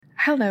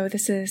Hello,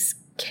 this is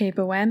Kay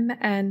Boem,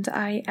 and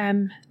I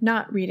am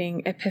not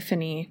reading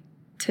Epiphany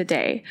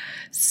today.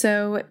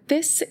 So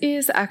this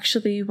is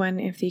actually one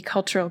of the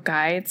cultural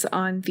guides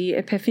on the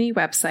Epiphany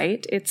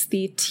website. It's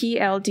the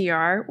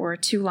TLDR, or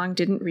Too Long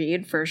Didn't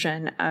Read,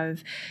 version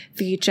of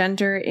the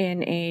Gender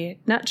in a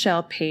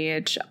Nutshell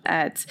page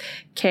at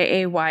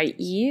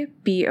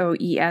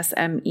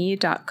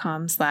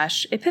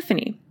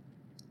kayeboesme.com/epiphany.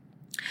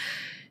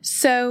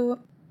 So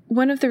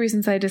one of the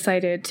reasons I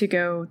decided to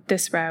go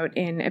this route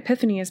in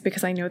Epiphany is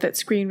because I know that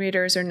screen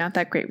readers are not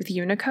that great with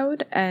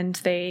Unicode and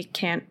they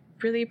can't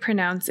really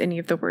pronounce any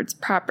of the words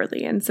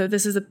properly. And so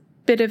this is a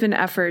bit of an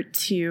effort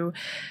to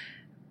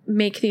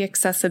make the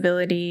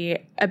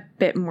accessibility a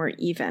bit more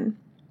even.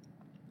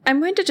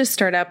 I'm going to just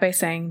start out by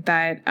saying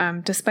that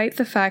despite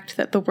the fact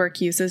that the work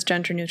uses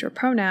gender-neutral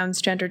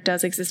pronouns, gender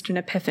does exist in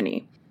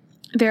Epiphany.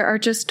 There are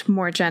just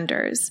more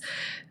genders.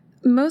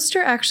 Most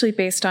are actually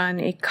based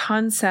on a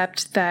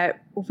concept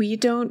that we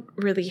don't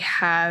really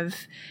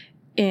have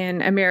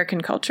in American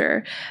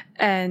culture.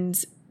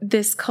 And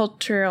this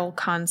cultural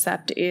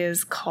concept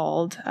is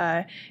called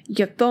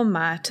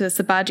Yatoma to the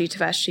Sabaji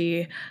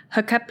Tveshi,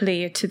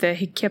 Hakepli to the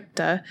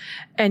Hikipta,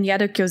 and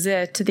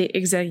Yadokyoze to the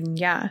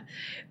Exarinya.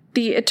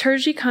 The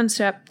Iturgi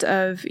concept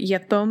of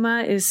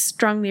Yatoma is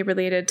strongly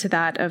related to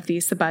that of the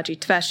Sabaji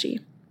Tveshi.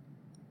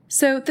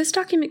 So this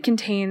document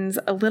contains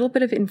a little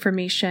bit of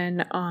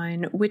information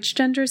on which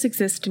genders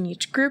exist in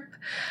each group,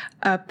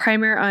 a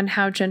primer on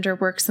how gender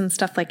works and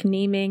stuff like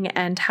naming,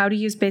 and how to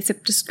use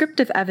basic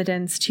descriptive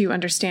evidence to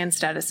understand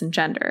status and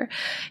gender.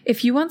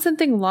 If you want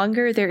something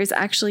longer, there is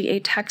actually a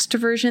text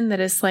version that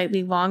is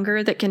slightly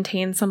longer that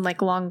contains some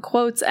long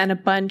quotes and a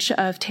bunch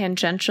of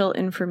tangential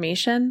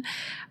information.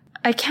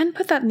 I can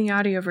put that in the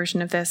audio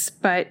version of this,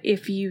 but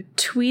if you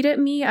tweet at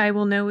me, I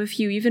will know if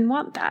you even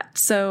want that.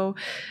 So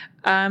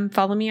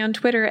follow me on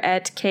Twitter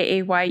at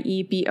KAYEBOESME.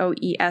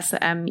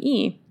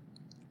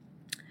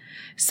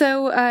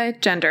 So,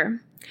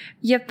 gender.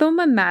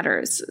 Yatoma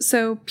matters.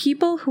 So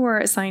people who are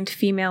assigned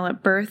female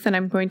at birth, and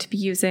I'm going to be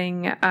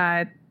using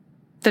the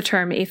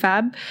term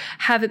AFAB,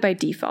 have it by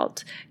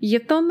default.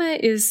 Yatoma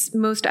is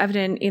most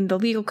evident in the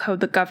legal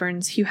code that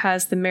governs who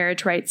has the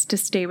marriage rights to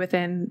stay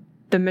within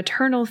the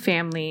maternal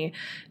family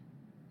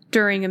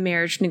during a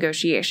marriage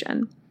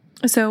negotiation.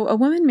 So a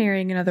woman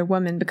marrying another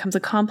woman becomes a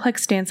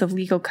complex dance of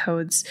legal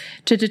codes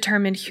to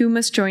determine who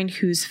must join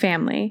whose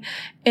family.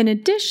 In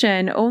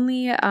addition,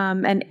 only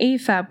an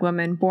AFAB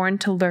woman born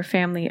to their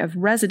family of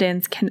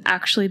residence can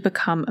actually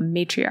become a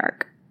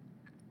matriarch.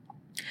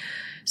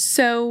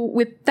 So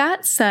with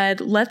that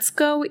said, let's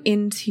go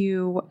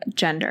into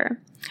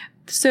gender.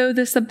 So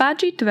the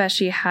Sabaji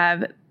Tveshi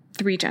have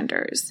three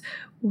genders: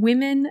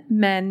 women,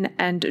 men,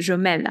 and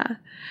Jomela.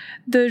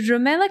 The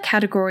Jomela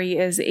category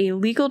is a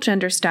legal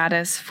gender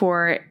status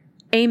for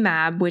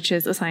AMAB, which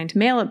is assigned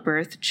male at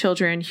birth,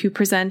 children who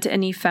present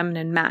any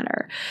feminine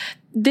matter.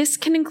 This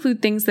can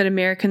include things that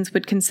Americans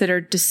would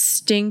consider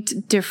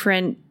distinct,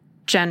 different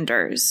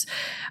genders.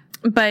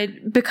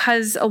 But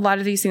because a lot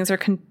of these things are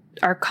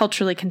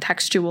culturally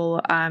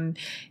contextual,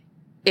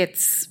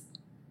 it's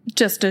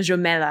just a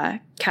Jomela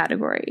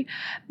category.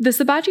 The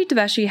Sabaji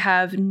Tveshi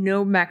have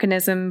no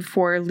mechanism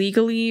for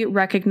legally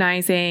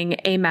recognizing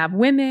AMAB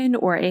women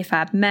or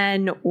AFAB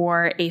men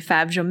or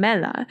AFAB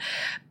Jomela.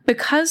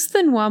 Because the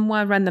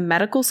Nwamwa run the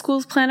medical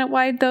schools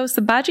planet-wide, though,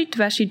 Sabaji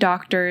Tveshi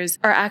doctors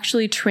are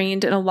actually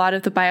trained in a lot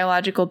of the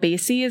biological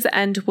bases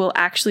and will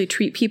actually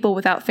treat people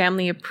without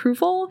family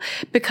approval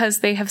because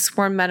they have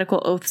sworn medical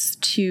oaths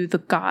to the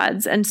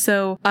gods. And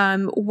so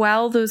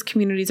while those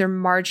communities are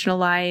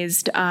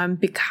marginalized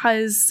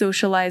because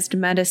socialized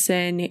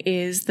medicine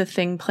is the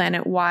thing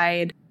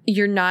planet-wide,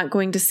 you're not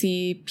going to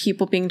see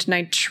people being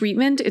denied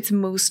treatment. It's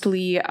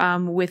mostly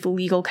with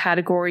legal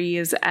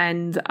categories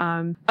and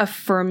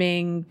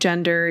affirming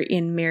gender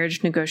in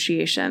marriage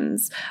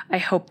negotiations. I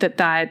hope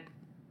that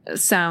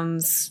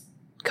sounds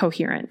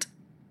coherent.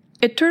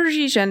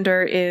 Iturgi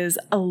gender is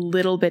a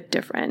little bit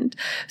different.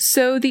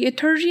 So the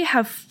Iturgi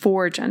have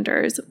four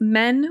genders: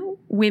 men,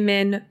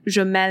 women,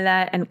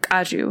 Jomela, and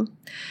Kaju.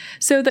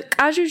 So the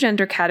Kaju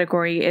gender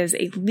category is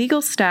a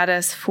legal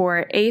status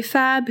for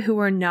AFAB who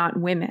are not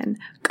women.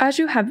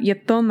 Kaju have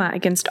Yatoma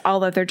against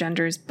all other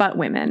genders but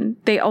women.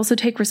 They also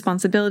take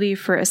responsibility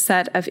for a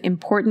set of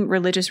important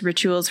religious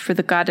rituals for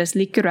the goddess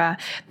Likura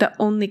that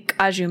only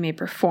Kaju may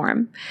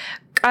perform.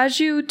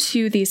 Kaju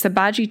to the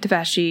Sabaji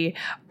Tveshi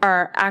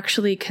are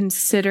actually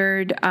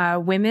considered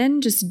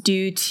women just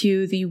due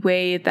to the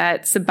way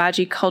that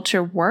Sabaji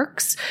culture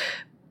works,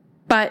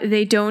 but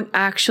they don't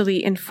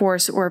actually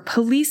enforce or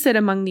police it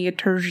among the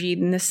Iturgi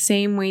in the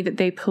same way that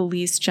they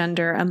police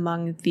gender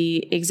among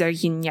the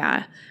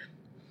Exaryinya.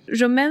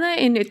 Jomela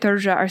in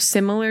Iturja are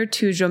similar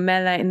to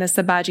Jomela in the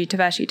Sabaji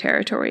Tveshi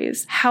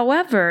territories.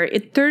 However,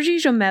 Iturji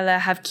Jomela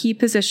have key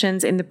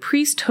positions in the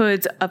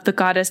priesthoods of the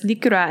goddess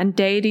Likura and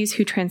deities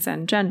who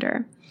transcend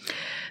gender.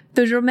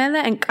 The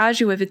Jomela and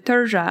Kaju of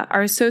Eterja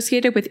are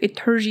associated with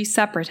Eterji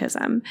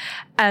separatism,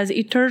 as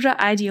Eterja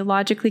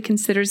ideologically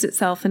considers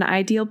itself an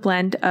ideal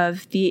blend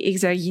of the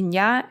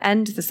Exaryinya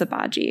and the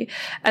Sabaji,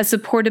 as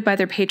supported by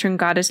their patron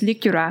goddess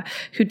Likyura,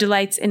 who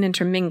delights in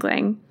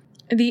intermingling.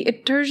 The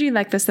Eterji,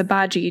 like the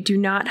Sabaji, do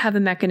not have a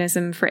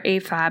mechanism for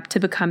AFAB to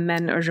become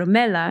men or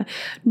Jomela,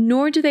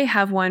 nor do they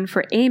have one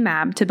for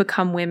AMAB to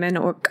become women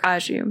or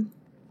Kaju.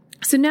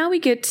 So now we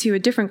get to a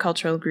different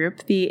cultural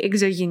group, the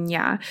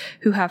Exaryinya,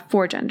 who have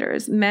 4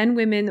 genders, men,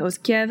 women,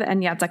 Ozkiev,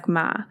 and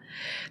Yazakma.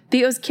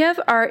 The Ozkiev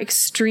are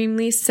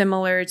extremely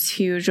similar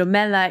to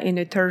Jomela in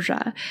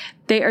Eterja.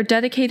 They are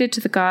dedicated to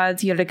the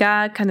gods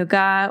Yerega,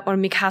 Kanuga, or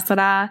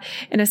Mikasara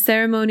in a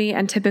ceremony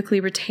and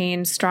typically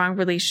retain strong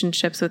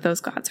relationships with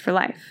those gods for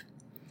life.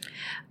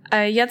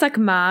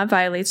 Yazakma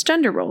violates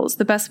gender roles.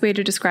 The best way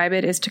to describe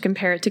it is to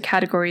compare it to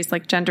categories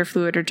like gender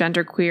fluid or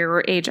gender queer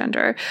or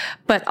agender,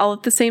 but all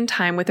at the same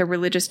time with a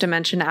religious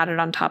dimension added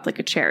on top like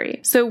a cherry.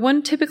 So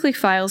one typically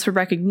files for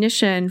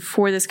recognition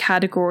for this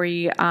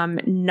category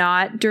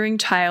not during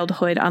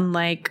childhood,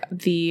 unlike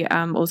the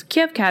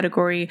Ozkiev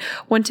category.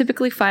 One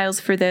typically files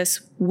for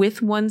this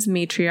with one's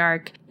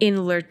matriarch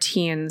in their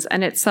teens,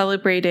 and it's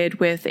celebrated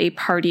with a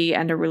party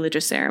and a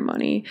religious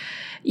ceremony.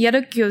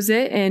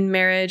 Yarokyoze in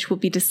marriage will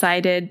be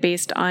decided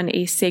based on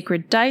a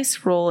sacred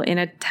dice roll in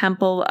a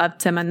temple of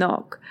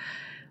Temanok.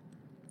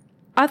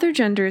 Other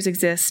genders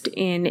exist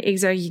in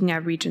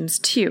Exaryinya regions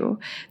too.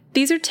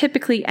 These are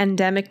typically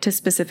endemic to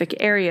specific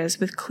areas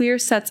with clear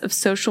sets of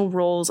social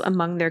roles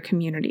among their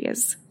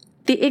communities.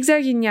 The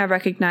Exaryinya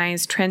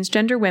recognize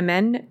transgender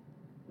women,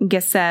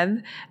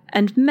 Gesev,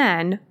 and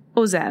men,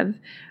 Ozev.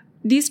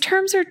 These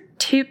terms are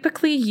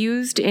typically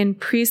used in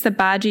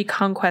pre-Sabaji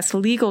conquest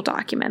legal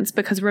documents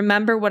because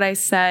remember what I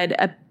said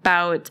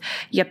about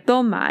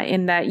Yatoma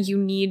in that you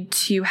need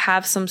to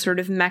have some sort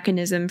of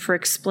mechanism for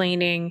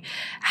explaining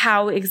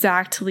how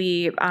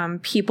exactly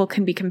people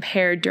can be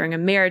compared during a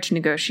marriage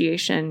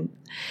negotiation.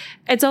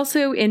 It's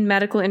also in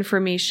medical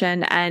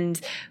information and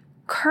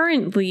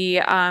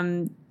currently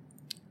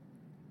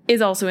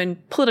is also in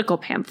political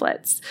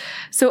pamphlets.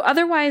 So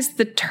otherwise,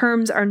 the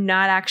terms are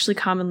not actually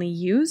commonly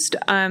used.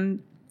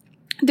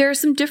 There are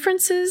some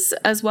differences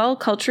as well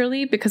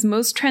culturally because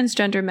most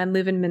transgender men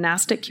live in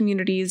monastic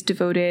communities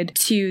devoted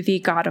to the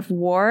god of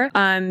war.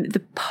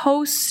 The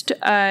post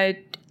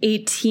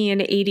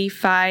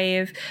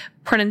 1885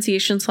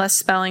 pronunciation /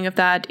 spelling of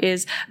that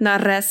is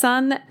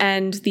Naresan,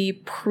 and the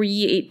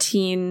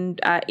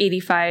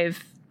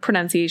pre-1885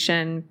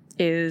 pronunciation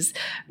is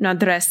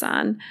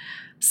Nadresan.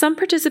 Some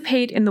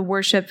participate in the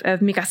worship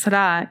of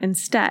Mikasara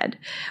instead.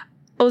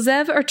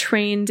 Ozev are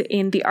trained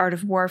in the art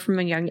of war from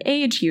a young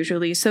age,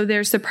 usually, so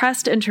they're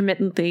suppressed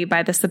intermittently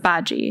by the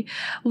Sabaji.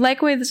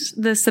 Likewise,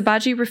 the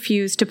Sabaji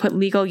refuse to put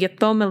legal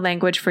Yatoma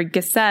language for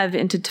Gesev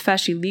into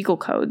Tefeshi legal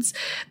codes.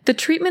 The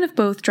treatment of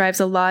both drives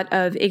a lot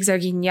of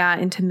Exaryinya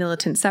into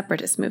militant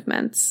separatist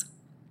movements.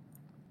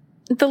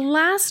 The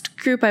last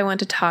group I want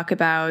to talk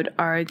about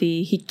are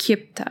the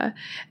Hikypta,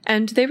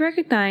 and they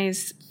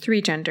recognize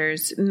 3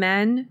 genders,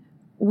 men,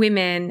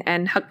 women,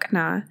 and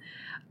Hakna.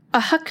 A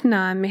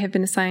Hakna may have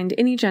been assigned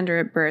any gender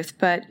at birth,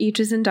 but each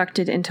is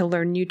inducted into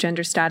their new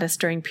gender status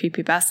during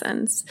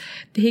prepubescence.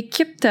 The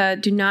Hikypta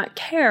do not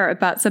care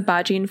about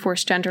Sabaji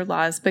enforced gender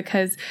laws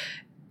because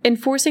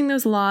enforcing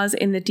those laws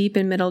in the deep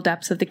and middle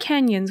depths of the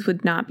canyons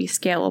would not be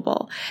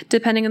scalable.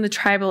 Depending on the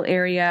tribal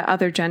area,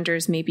 other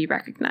genders may be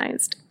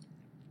recognized.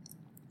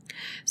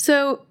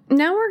 So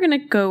now we're going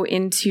to go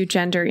into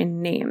gender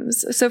in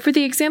names. So for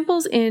the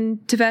examples in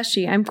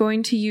Tveshi, I'm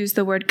going to use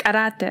the word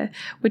karate,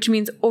 which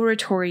means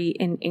oratory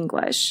in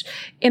English.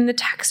 In the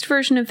text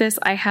version of this,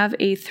 I have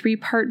a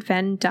 3-part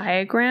Venn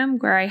diagram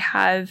where I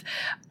have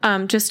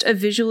just a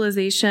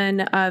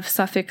visualization of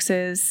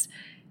suffixes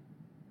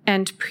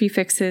and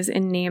prefixes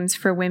in names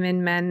for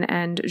women, men,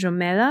 and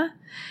jomela.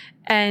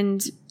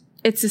 And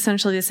it's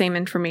essentially the same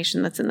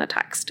information that's in the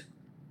text.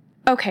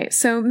 Okay,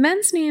 so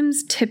men's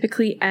names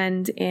typically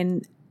end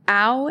in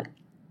ao,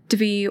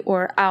 dvi,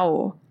 or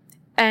ao.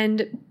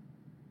 And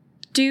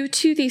due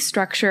to the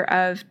structure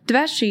of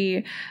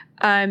dveshi,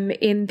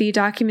 in the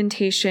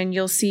documentation,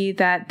 you'll see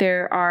that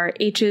there are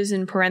H's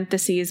in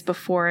parentheses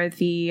before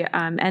the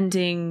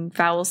ending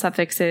vowel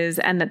suffixes,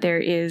 and that there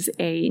is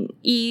an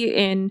E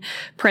in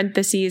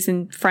parentheses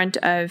in front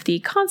of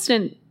the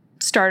consonant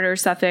starter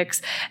suffix,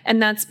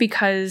 and that's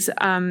because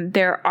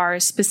there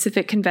are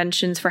specific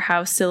conventions for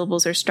how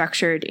syllables are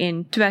structured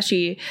in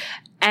Tveshi,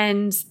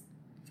 and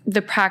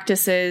the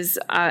practices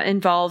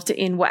involved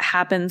in what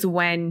happens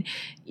when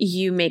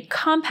you make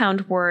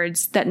compound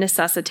words that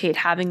necessitate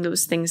having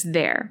those things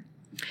there.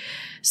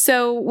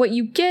 So what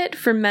you get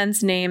for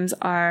men's names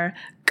are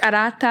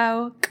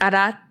karatao,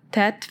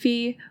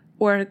 karatetvi,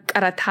 or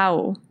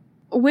karatao.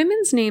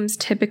 Women's names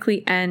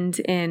typically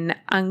end in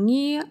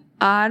angi,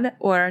 ar,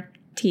 or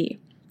ti.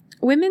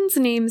 Women's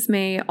names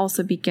may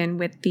also begin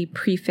with the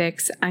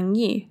prefix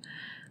angi.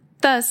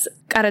 Thus,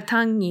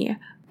 karatangi,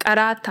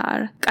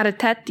 karatar,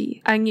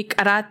 karateti, angi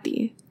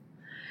karati.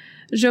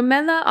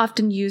 Jomela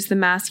often use the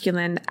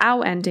masculine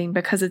 "au" ending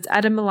because it's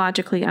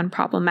etymologically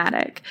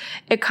unproblematic.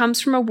 It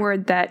comes from a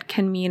word that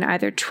can mean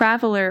either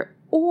traveler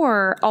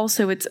or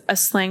also it's a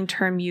slang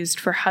term used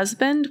for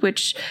husband,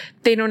 which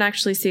they don't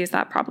actually see as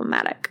that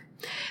problematic.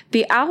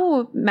 The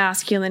 "au"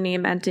 masculine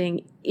name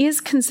ending is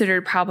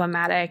considered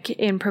problematic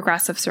in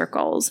progressive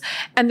circles,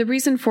 and the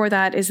reason for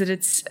that is that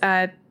it's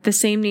the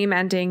same name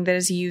ending that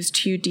is used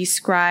to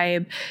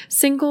describe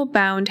single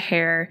bound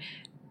hair,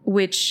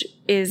 which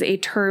is a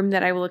term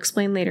that I will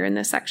explain later in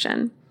this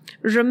section.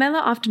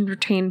 Jomela often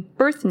retain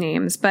birth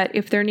names, but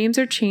if their names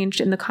are changed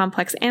in the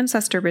complex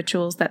ancestor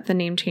rituals that the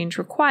name change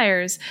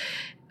requires,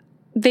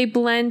 they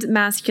blend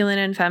masculine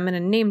and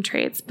feminine name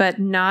traits, but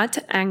not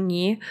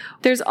Agni.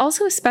 There's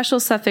also a special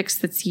suffix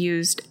that's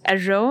used,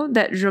 ero,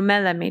 that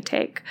Jomela may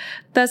take.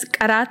 Thus,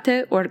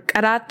 karate or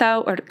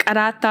karatau or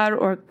karatar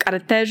or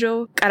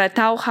karatejo,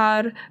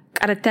 karatauhar,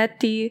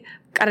 karateti,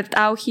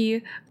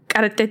 karatauhi,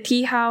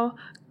 karatetihau,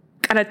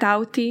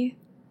 karatauti.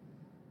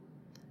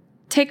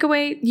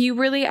 Takeaway, you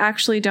really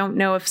actually don't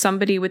know if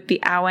somebody with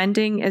the "au"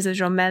 ending is a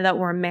Jomela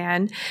or a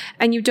man,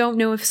 and you don't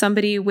know if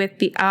somebody with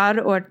the "ar"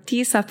 or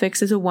 "ti"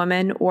 suffix is a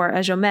woman or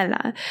a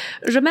Jomela.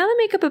 Jomela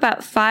make up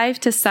about 5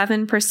 to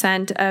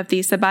 7% of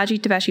the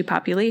Sabaji Deveshi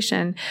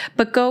population,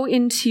 but go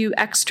into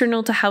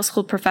external to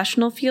household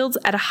professional fields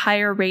at a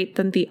higher rate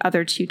than the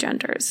other two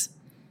genders.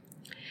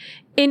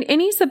 In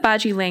any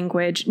Sabaji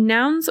language,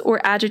 nouns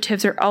or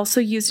adjectives are also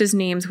used as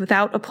names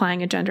without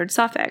applying a gendered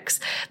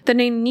suffix. The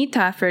name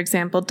Nita, for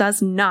example,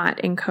 does not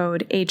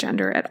encode a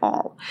gender at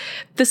all.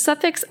 The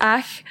suffix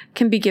ach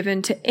can be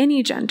given to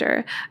any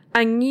gender.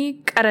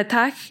 Agni,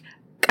 karatach,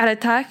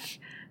 karatach,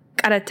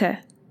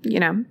 karate.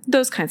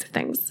 Those kinds of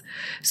things.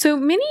 So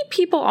many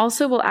people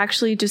also will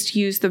actually just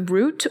use the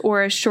root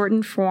or a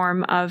shortened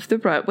form of the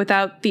root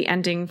without the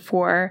ending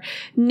for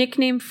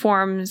nickname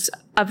forms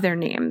of their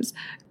names.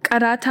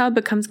 Karata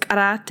becomes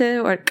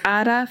karate or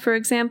kara, for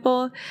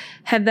example.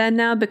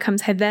 Hevena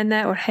becomes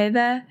hevene or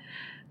heve.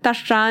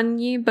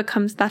 Tashrani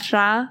becomes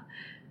tashra,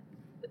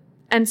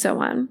 and so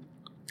on.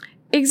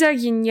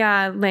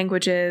 Exaryinya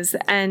languages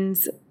and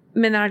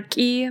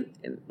Menarki,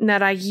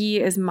 Naragi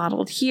is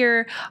modeled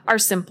here, are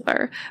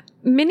simpler.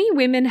 Many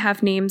women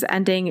have names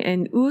ending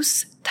in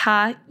us,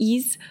 ta,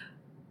 is,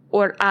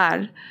 or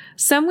ar.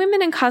 Some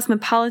women in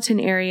cosmopolitan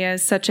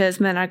areas, such as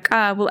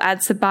Menarka, will add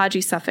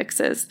Sabaji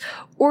suffixes,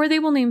 or they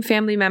will name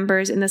family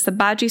members in the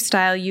Sabaji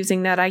style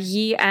using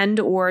Naragi and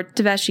or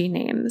Deveshi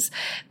names.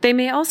 They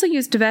may also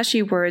use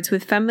Deveshi words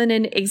with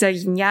feminine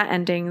Exaryinya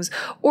endings,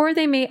 or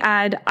they may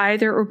add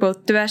either or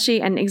both Deveshi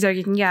and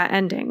Exaryinya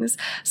endings.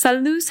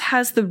 Salus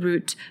has the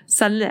root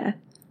Saleh.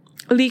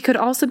 Li could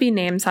also be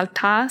named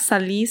Salta,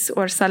 Salis,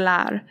 or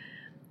Salar.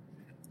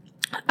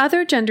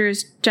 Other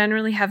genders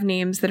generally have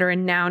names that are a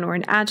noun or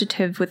an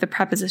adjective with a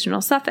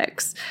prepositional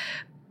suffix,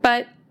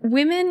 but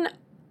women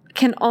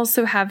can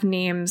also have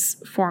names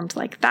formed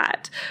like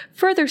that.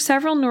 Further,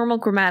 several normal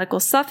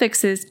grammatical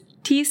suffixes,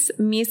 tis,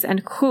 mis,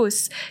 and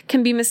hus,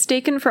 can be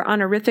mistaken for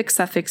honorific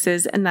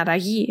suffixes in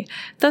naragi.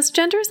 Thus,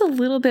 gender is a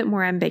little bit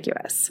more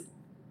ambiguous.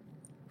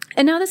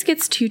 And now this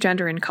gets to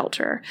gender and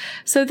culture.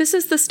 So this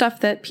is the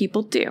stuff that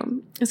people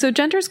do. So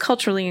gender is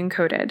culturally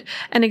encoded.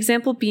 An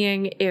example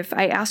being, if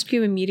I asked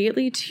you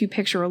immediately to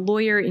picture a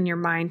lawyer in your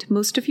mind,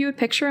 most of you would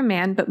picture a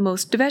man, but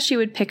most Deveshi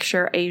would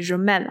picture a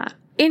Jomela.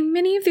 In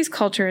many of these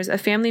cultures, a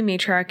family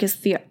matriarch is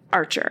the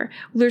archer.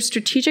 Lur's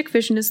strategic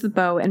vision is the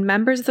bow, and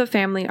members of the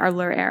family are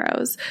Lur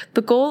arrows.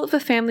 The goal of a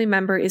family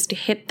member is to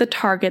hit the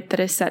target that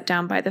is set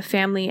down by the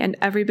family, and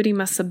everybody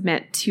must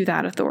submit to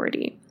that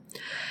authority.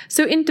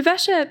 So in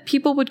Devesha,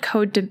 people would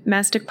code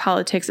domestic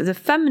politics as a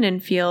feminine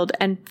field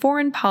and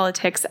foreign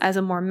politics as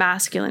a more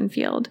masculine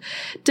field.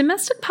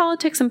 Domestic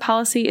politics and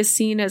policy is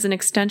seen as an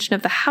extension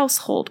of the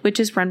household, which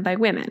is run by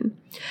women.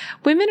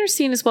 Women are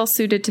seen as well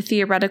suited to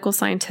theoretical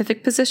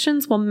scientific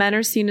positions, while men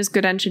are seen as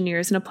good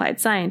engineers and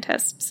applied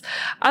scientists.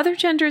 Other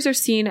genders are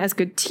seen as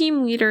good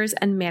team leaders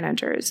and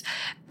managers.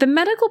 The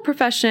medical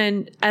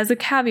profession, as a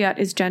caveat,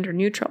 is gender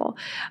neutral.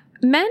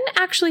 Men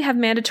actually have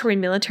mandatory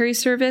military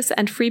service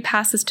and free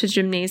passes to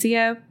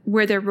gymnasia,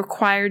 where they're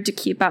required to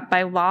keep up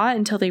by law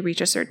until they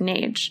reach a certain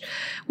age.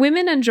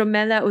 Women and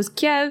Jomela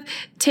Uzkiev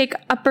take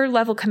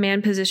upper-level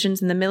command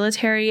positions in the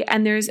military,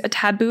 and there's a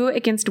taboo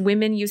against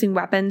women using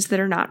weapons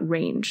that are not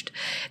ranged.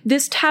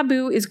 This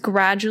taboo is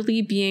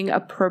gradually being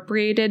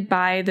appropriated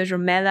by the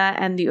Jomela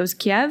and the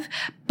Uzkiev,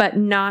 but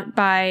not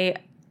by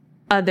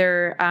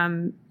other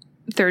 3rd,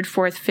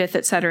 4th, 5th,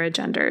 etc.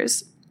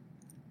 genders.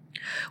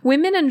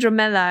 Women in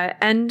Jomela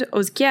and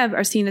Uzkiev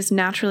are seen as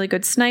naturally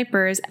good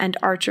snipers and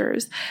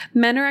archers.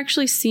 Men are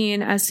actually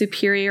seen as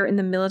superior in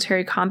the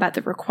military combat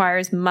that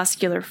requires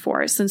muscular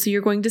force, and so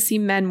you're going to see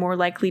men more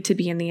likely to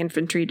be in the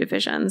infantry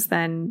divisions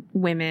than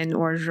women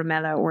or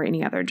Jomela or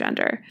any other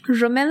gender.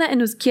 Jomela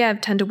and Uzkiev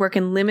tend to work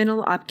in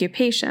liminal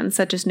occupations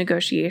such as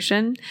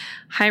negotiation,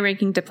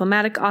 high-ranking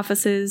diplomatic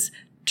offices,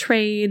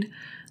 trade,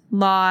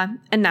 law,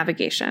 and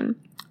navigation.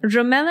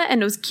 Zhomela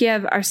and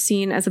Ozkiev are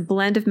seen as a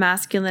blend of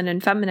masculine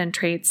and feminine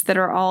traits that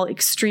are all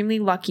extremely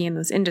lucky in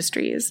those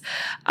industries.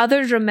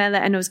 Other Zhomela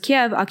and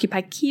Ozkiev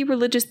occupy key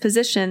religious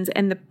positions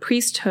in the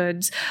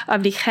priesthoods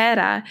of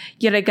Lichera,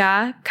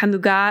 Yerega,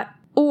 Kanuga,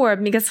 or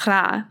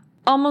Migasra.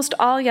 Almost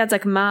all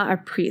Yadzak Ma are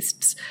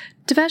priests.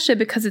 Tveshe,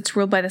 because it's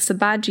ruled by the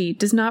Sabaji,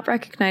 does not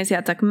recognize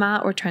Yadzak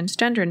Ma or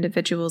transgender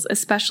individuals,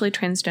 especially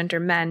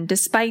transgender men,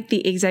 despite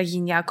the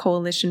Exaryinya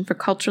Coalition for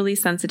Culturally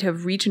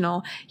Sensitive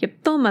Regional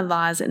Yeptoma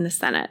laws in the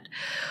Senate.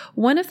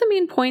 One of the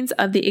main points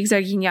of the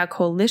Exaryinya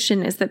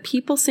Coalition is that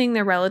people seeing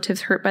their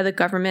relatives hurt by the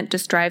government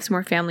just drives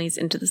more families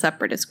into the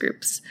separatist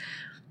groups.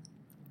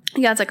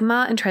 Yadzak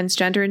Ma and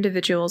transgender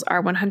individuals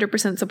are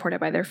 100% supported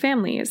by their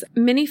families.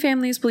 Many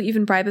families will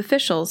even bribe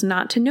officials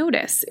not to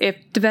notice if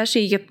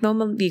Tveshe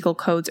Yeptoma legal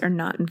codes are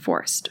not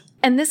enforced.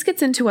 And this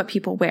gets into what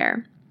people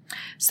wear.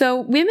 So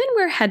women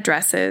wear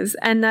headdresses,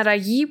 and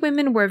Narayi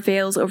women wear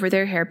veils over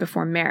their hair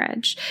before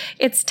marriage.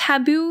 It's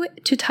taboo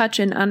to touch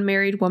an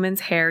unmarried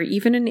woman's hair,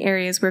 even in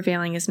areas where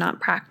veiling is not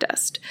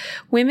practiced.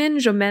 Women,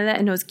 Zhomela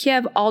and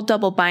Ozkiev, all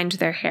double bind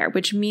their hair,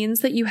 which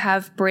means that you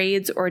have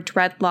braids or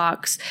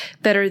dreadlocks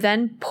that are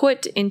then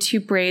put into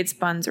braids,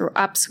 buns, or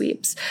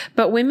upsweeps.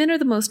 But women are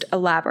the most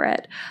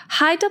elaborate.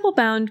 High double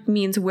bound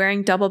means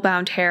wearing double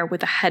bound hair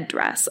with a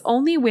headdress.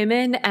 Only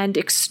women and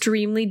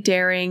extremely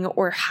daring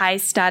or high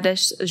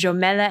status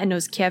Zhomela and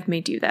Ozkiev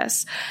may do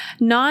this.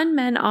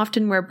 Non-men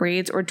often wear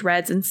braids or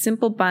dreads and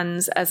simple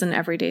buns as an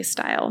everyday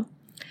style.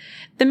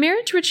 The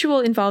marriage ritual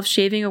involves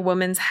shaving a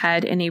woman's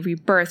head in a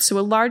rebirth, so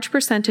a large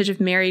percentage of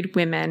married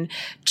women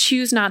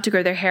choose not to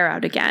grow their hair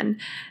out again.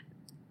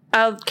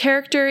 A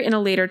character in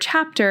a later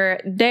chapter,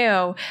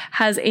 Deo,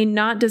 has a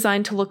not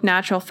designed to look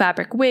natural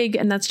fabric wig,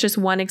 and that's just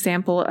one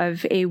example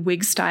of a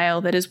wig style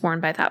that is worn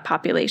by that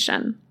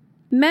population.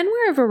 Men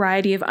wear a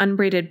variety of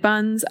unbraided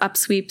buns,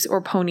 upsweeps,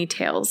 or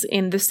ponytails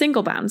in the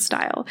single-bound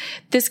style.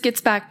 This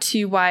gets back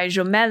to why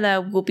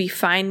Zhomela will be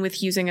fine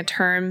with using a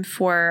term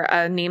for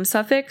a name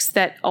suffix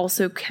that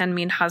also can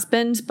mean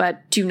husband,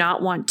 but do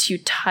not want to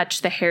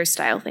touch the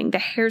hairstyle thing. The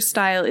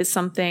hairstyle is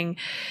something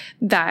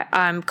that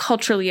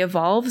culturally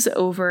evolves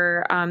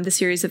over the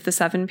series of the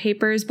 7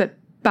 papers, but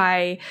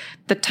by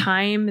the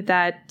time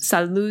that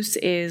Salus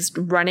is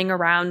running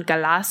around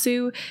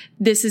Galasu,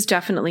 this is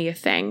definitely a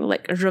thing.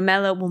 Like,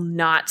 Zhomela will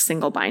not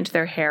single bind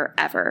their hair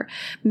ever.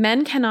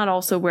 Men cannot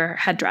also wear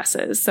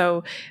headdresses,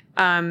 so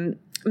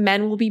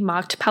men will be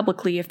mocked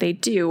publicly if they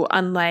do,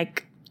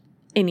 unlike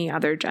any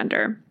other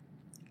gender.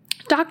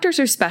 Doctors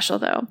are special,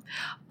 though.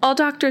 All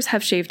doctors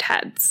have shaved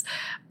heads.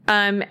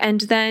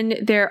 And then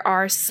there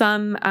are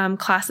some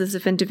classes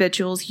of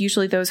individuals,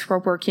 usually those who are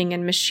working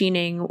in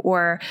machining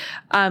or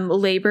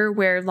labor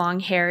where long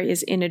hair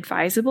is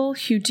inadvisable,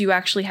 who do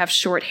actually have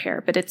short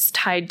hair, but it's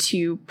tied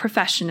to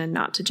profession and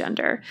not to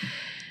gender.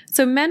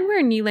 So men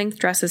wear knee-length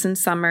dresses in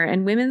summer,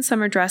 and women's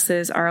summer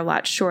dresses are a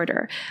lot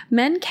shorter.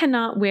 Men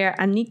cannot wear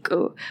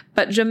aniku,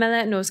 but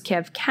Zhomela and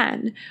Ozkiev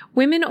can.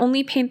 Women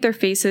only paint their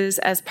faces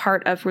as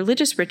part of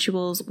religious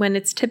rituals when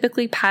it's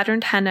typically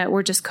patterned henna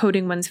or just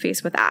coating one's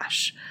face with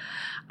ash.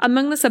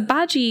 Among the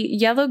Sabaji,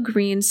 yellow,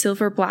 green,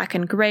 silver, black,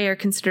 and gray are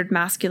considered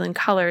masculine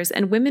colors,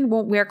 and women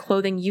won't wear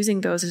clothing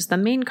using those as the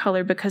main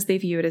color because they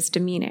view it as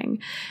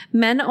demeaning.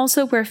 Men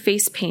also wear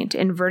face paint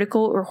in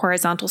vertical or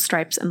horizontal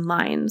stripes and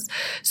lines.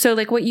 So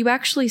like what you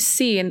actually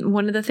see, and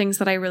one of the things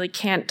that I really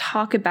can't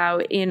talk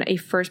about in a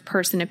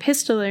first-person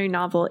epistolary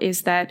novel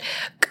is that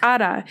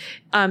Kara,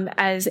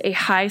 as a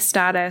high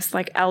status,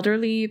 like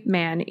elderly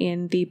man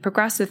in the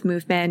progressive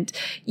movement,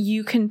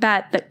 you can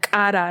bet that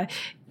Kara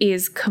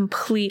is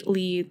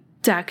completely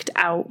decked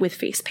out with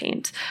face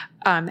paint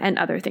and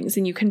other things.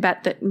 And you can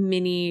bet that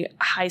many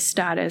high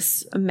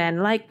status men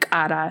like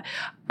Kara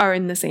are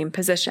in the same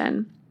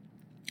position.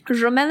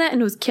 Zhomela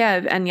and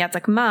Ozkiev and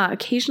Yadzak Ma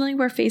occasionally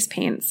wear face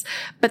paints,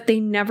 but they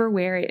never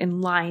wear it in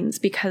lines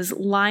because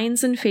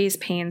lines and face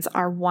paints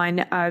are one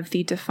of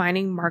the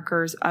defining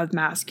markers of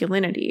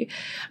masculinity.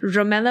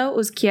 Zhomela,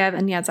 Ozkiev,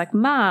 and Yadzak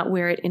Ma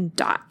wear it in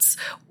dots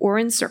or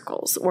in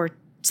circles or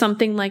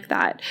something like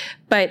that.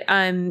 But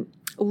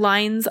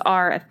lines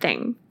are a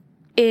thing.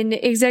 In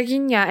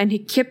Exaryinya and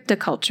Hikypta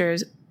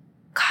cultures,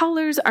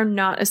 colors are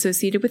not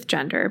associated with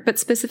gender, but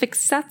specific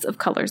sets of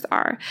colors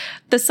are.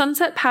 The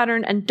sunset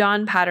pattern and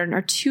dawn pattern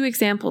are 2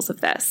 examples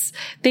of this.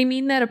 They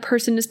mean that a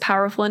person is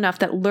powerful enough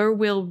that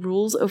Lurwil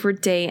rules over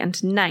day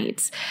and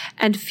night,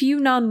 and few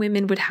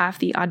non-women would have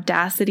the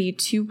audacity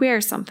to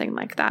wear something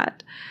like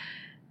that.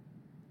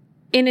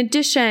 In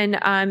addition,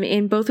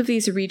 in both of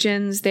these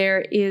regions,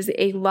 there is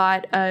a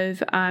lot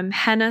of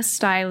henna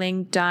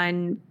styling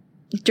done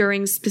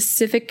during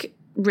specific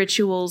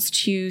rituals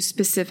to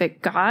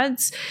specific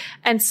gods.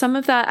 And some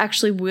of that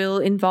actually will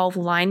involve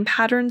line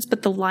patterns,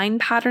 but the line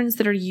patterns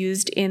that are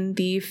used in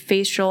the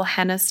facial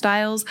henna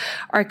styles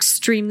are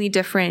extremely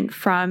different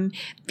from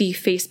the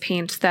face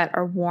paint that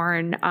are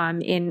worn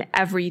in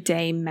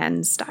everyday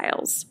men's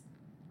styles.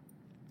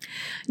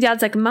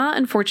 Yatsegma,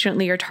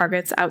 unfortunately, are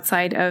targets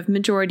outside of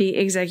majority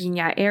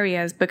Exeginya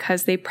areas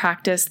because they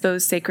practice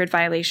those sacred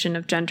violation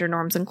of gender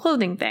norms and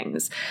clothing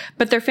things.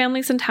 But their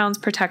families and towns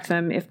protect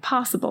them if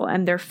possible,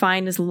 and they're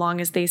fine as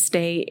long as they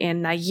stay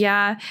in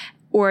Naya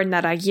or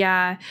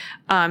Naraya.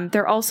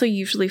 They're also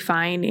usually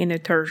fine in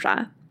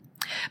Uturja.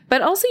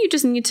 But also you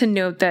just need to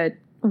note that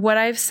what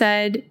I've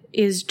said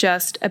is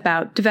just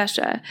about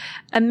Dvesha.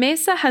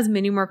 Amesa has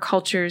many more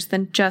cultures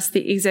than just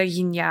the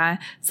Exeginya,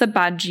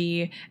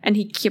 Sabaji, and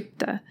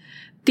Hikypta.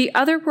 The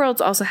other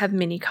worlds also have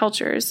many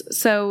cultures.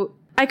 So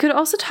I could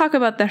also talk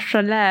about the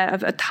Shaleh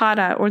of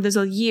Atara or the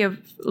Zolyi of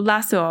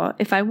Lasso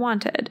if I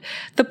wanted.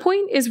 The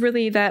point is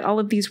really that all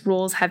of these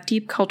roles have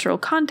deep cultural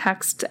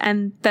context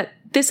and that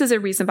this is a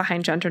reason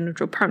behind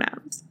gender-neutral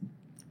pronouns.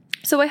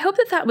 So I hope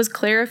that that was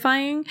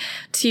clarifying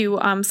to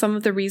some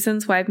of the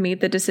reasons why I've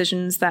made the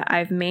decisions that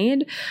I've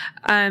made.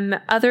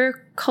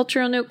 Other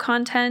cultural note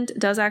content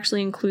does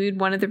actually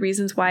include one of the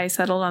reasons why I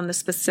settled on the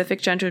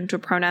specific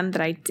gender-neutral pronoun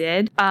that I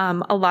did.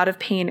 A lot of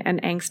pain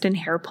and angst and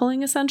hair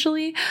pulling,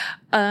 essentially.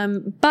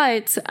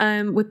 But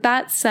with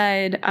that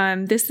said,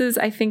 this is,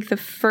 I think, the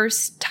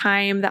first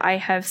time that I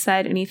have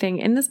said anything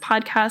in this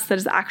podcast that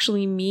is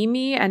actually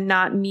me, and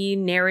not me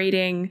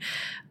narrating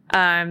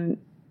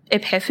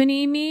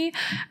Epiphany me.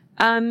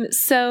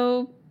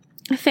 So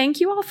thank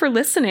you all for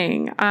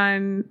listening.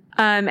 And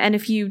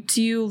if you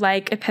do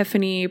like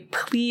Epiphany,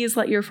 please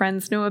let your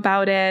friends know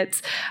about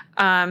it.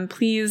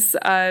 Please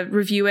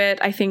review it.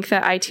 I think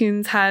that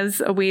iTunes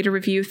has a way to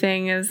review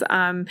things.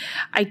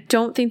 I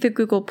don't think that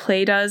Google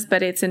Play does,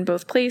 but it's in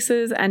both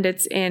places and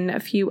it's in a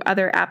few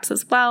other apps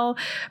as well.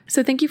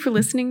 So thank you for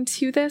listening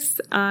to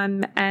this.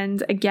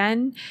 And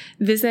again,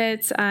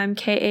 visit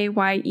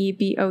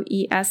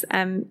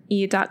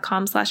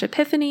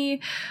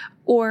kayeboesme.com/epiphany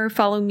or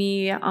follow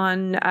me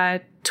on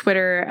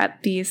Twitter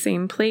at the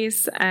same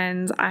place.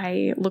 And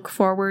I look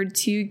forward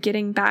to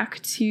getting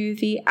back to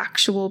the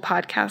actual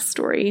podcast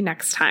story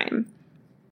next time.